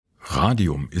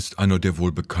Radium ist einer der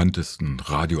wohl bekanntesten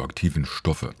radioaktiven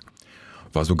Stoffe,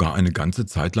 war sogar eine ganze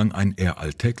Zeit lang ein eher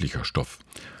alltäglicher Stoff,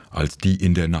 als die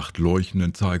in der Nacht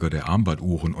leuchtenden Zeiger der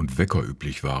Armbanduhren und Wecker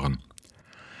üblich waren.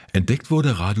 Entdeckt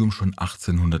wurde Radium schon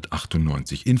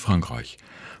 1898 in Frankreich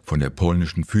von der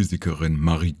polnischen Physikerin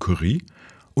Marie Curie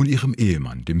und ihrem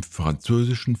Ehemann, dem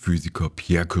französischen Physiker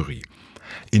Pierre Curie,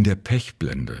 in der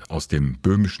Pechblende aus dem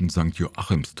böhmischen St.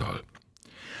 Joachimsthal.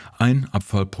 Ein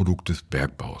Abfallprodukt des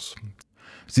Bergbaus.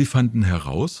 Sie fanden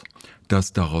heraus,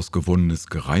 dass daraus gewonnenes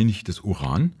gereinigtes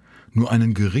Uran nur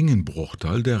einen geringen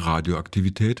Bruchteil der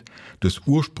Radioaktivität des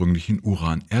ursprünglichen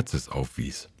Uranerzes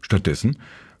aufwies. Stattdessen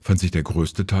fand sich der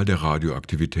größte Teil der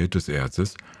Radioaktivität des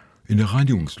Erzes in der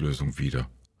Reinigungslösung wieder.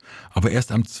 Aber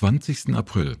erst am 20.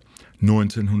 April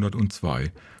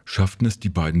 1902 schafften es die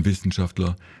beiden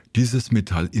Wissenschaftler, dieses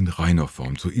Metall in reiner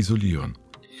Form zu isolieren.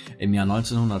 Im Jahr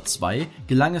 1902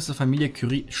 gelang es der Familie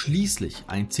Curie schließlich,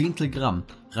 1/10 Gramm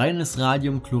reines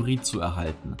Radiumchlorid zu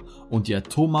erhalten und die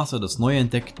Atommasse des neu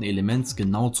entdeckten Elements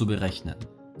genau zu berechnen.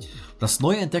 Das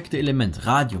neu entdeckte Element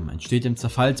Radium entsteht im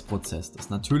Zerfallsprozess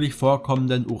des natürlich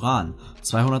vorkommenden Uran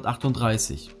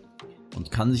 238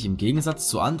 und kann sich im Gegensatz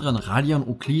zu anderen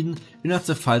Radionukliden in der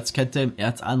Zerfallskette im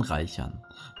Erz anreichern,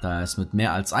 da es mit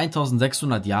mehr als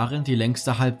 1600 Jahren die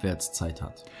längste Halbwertszeit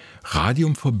hat.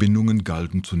 Radiumverbindungen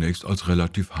galten zunächst als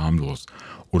relativ harmlos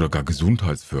oder gar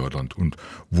gesundheitsfördernd und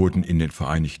wurden in den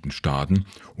Vereinigten Staaten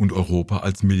und Europa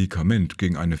als Medikament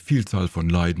gegen eine Vielzahl von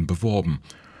Leiden beworben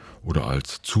oder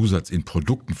als Zusatz in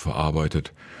Produkten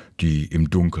verarbeitet, die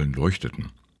im Dunkeln leuchteten.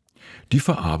 Die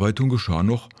Verarbeitung geschah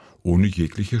noch ohne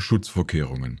jegliche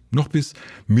Schutzvorkehrungen. Noch bis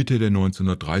Mitte der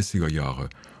 1930er Jahre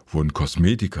wurden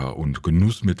Kosmetika und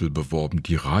Genussmittel beworben,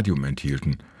 die Radium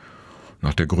enthielten.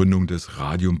 Nach der Gründung des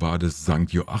Radiumbades St.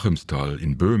 Joachimsthal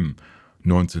in Böhmen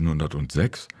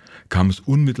 1906 kam es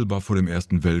unmittelbar vor dem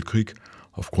Ersten Weltkrieg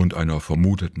aufgrund einer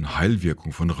vermuteten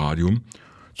Heilwirkung von Radium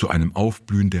zu einem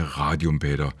Aufblühen der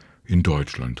Radiumbäder in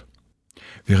Deutschland.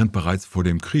 Während bereits vor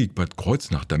dem Krieg Bad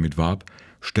Kreuznach damit warb,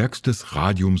 stärkstes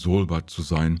Radiumsolbad zu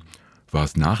sein, war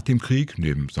es nach dem Krieg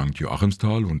neben St.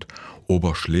 Joachimsthal und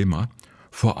Oberschlema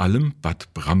vor allem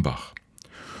Bad Brambach.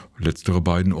 Letztere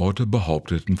beiden Orte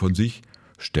behaupteten von sich,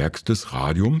 stärkstes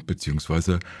Radium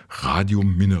bzw.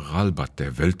 Radiummineralbad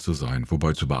der Welt zu sein,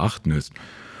 wobei zu beachten ist,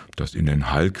 dass in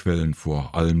den Heilquellen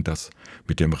vor allem das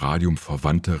mit dem Radium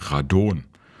verwandte Radon,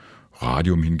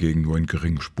 Radium hingegen nur in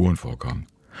geringen Spuren vorkam.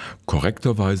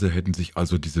 Korrekterweise hätten sich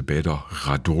also diese Bäder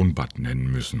Radonbad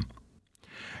nennen müssen.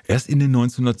 Erst in den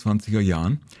 1920er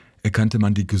Jahren erkannte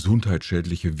man die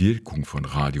gesundheitsschädliche Wirkung von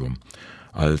Radium,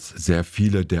 als sehr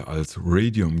viele der als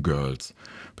Radium Girls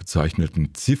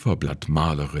bezeichneten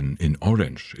Zifferblattmalerinnen in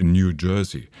Orange in New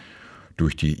Jersey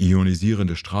durch die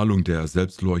ionisierende Strahlung der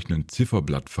selbstleuchtenden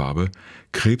Zifferblattfarbe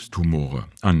Krebstumore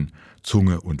an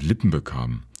Zunge und Lippen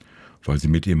bekamen, weil sie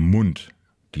mit ihrem Mund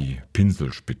die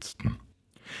Pinsel spitzten.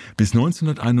 Bis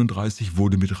 1931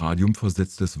 wurde mit Radium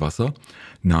versetztes Wasser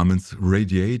namens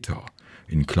Radiator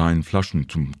in kleinen Flaschen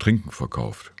zum Trinken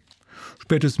verkauft.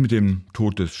 Spätestens mit dem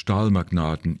Tod des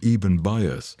Stahlmagnaten Eben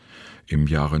Byers im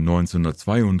Jahre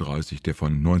 1932, der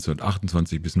von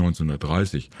 1928 bis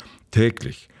 1930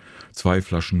 täglich 2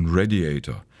 Flaschen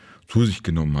Radiator zu sich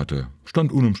genommen hatte,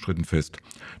 stand unumstritten fest,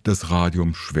 dass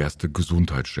Radium schwerste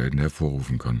Gesundheitsschäden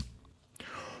hervorrufen kann.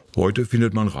 Heute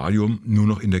findet man Radium nur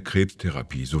noch in der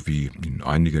Krebstherapie sowie in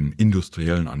einigen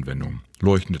industriellen Anwendungen.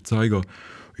 Leuchtende Zeiger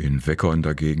in Weckern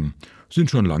dagegen sind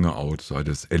schon lange out, seit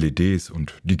es LEDs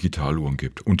und Digitaluhren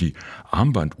gibt. Und die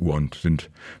Armbanduhren sind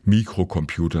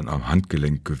Mikrocomputern am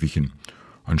Handgelenk gewichen,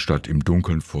 anstatt im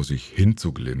Dunkeln vor sich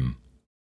hinzuglimmen.